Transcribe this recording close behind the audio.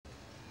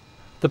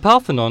The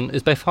Parthenon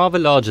is by far the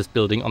largest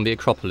building on the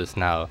Acropolis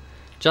now,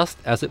 just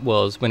as it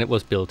was when it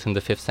was built in the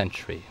 5th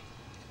century.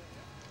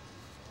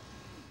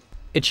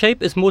 Its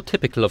shape is more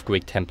typical of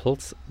Greek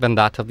temples than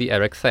that of the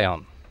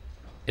Erechtheion.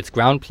 Its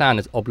ground plan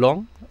is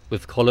oblong,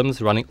 with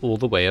columns running all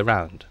the way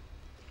around.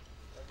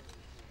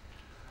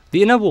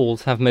 The inner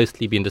walls have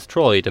mostly been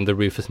destroyed and the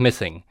roof is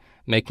missing,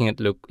 making it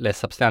look less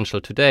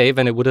substantial today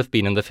than it would have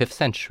been in the 5th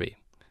century.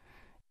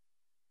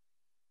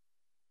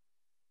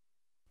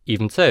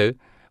 Even so,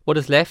 what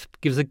is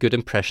left gives a good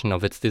impression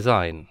of its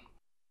design.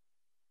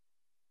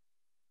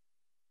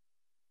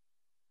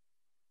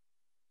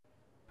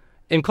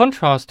 In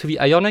contrast to the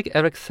Ionic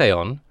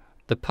Erechtheion,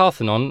 the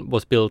Parthenon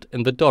was built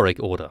in the Doric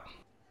order.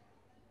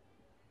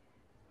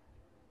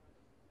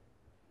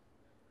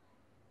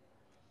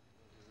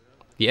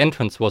 The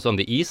entrance was on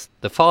the east,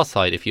 the far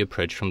side if you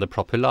approach from the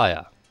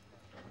Propylaea.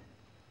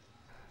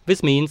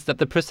 This means that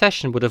the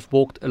procession would have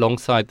walked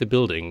alongside the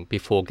building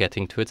before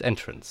getting to its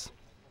entrance.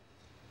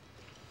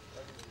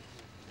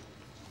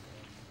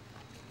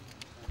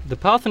 The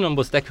Parthenon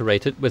was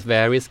decorated with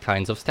various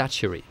kinds of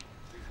statuary.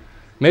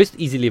 Most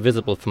easily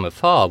visible from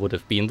afar would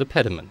have been the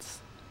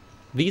pediments.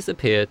 These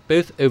appeared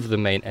both over the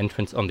main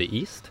entrance on the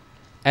east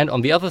and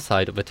on the other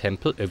side of the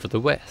temple over the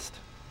west.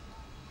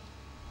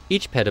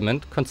 Each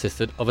pediment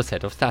consisted of a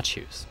set of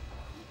statues.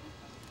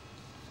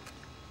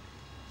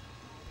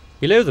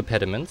 Below the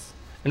pediments,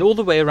 and all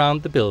the way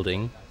around the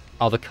building,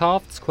 are the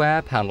carved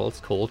square panels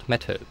called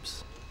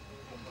metopes.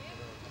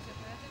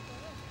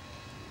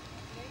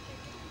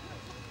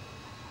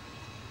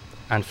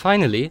 And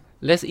finally,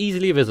 less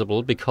easily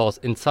visible because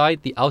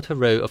inside the outer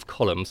row of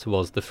columns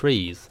was the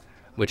frieze,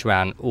 which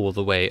ran all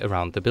the way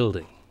around the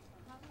building.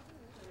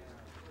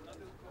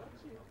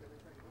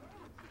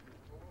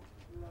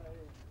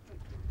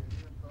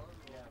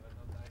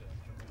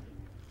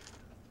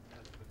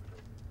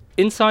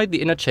 Inside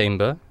the inner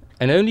chamber,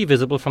 and only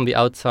visible from the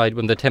outside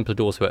when the temple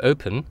doors were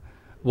open,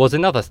 was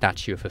another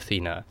statue of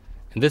Athena,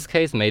 in this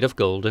case made of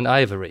gold and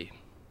ivory.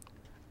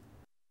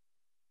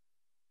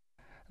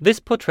 This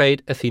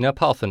portrayed Athena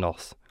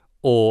Parthenos,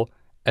 or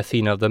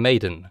Athena the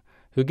Maiden,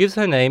 who gives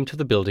her name to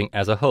the building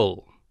as a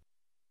whole.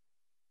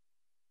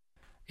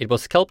 It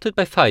was sculpted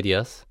by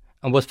Phidias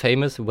and was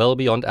famous well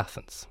beyond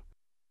Athens.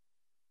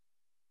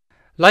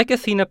 Like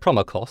Athena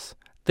Promachos,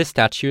 this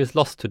statue is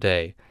lost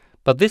today,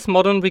 but this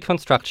modern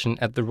reconstruction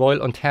at the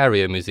Royal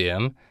Ontario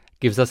Museum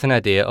gives us an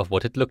idea of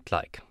what it looked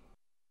like.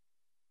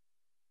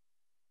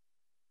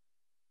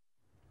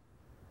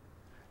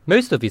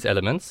 Most of these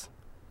elements,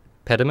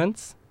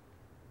 pediments,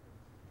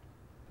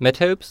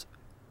 metopes,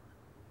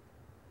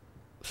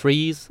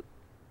 frieze,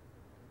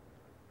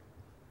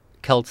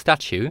 cult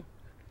statue,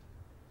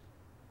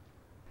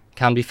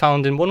 can be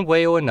found in one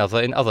way or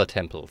another in other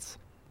temples,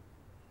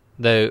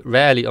 though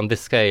rarely on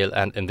this scale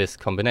and in this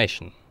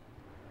combination.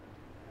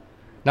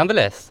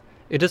 Nonetheless,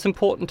 it is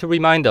important to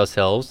remind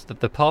ourselves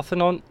that the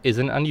Parthenon is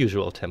an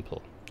unusual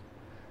temple.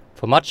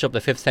 For much of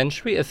the 5th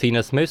century,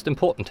 Athena's most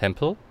important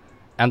temple,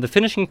 and the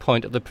finishing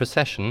point of the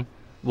procession,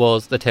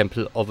 was the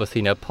temple of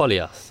Athena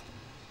Polias,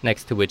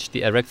 next to which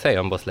the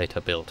Erechtheion was later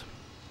built.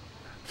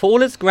 For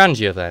all its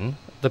grandeur then,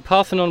 the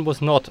Parthenon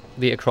was not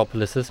the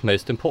Acropolis's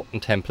most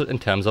important temple in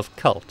terms of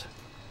cult.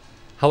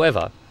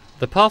 However,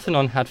 the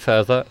Parthenon had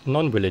further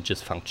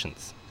non-religious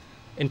functions.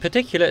 In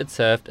particular, it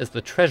served as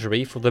the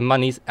treasury for the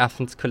monies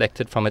Athens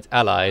collected from its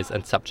allies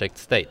and subject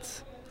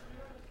states.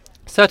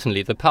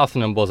 Certainly, the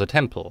Parthenon was a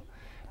temple,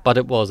 but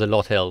it was a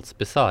lot else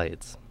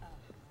besides.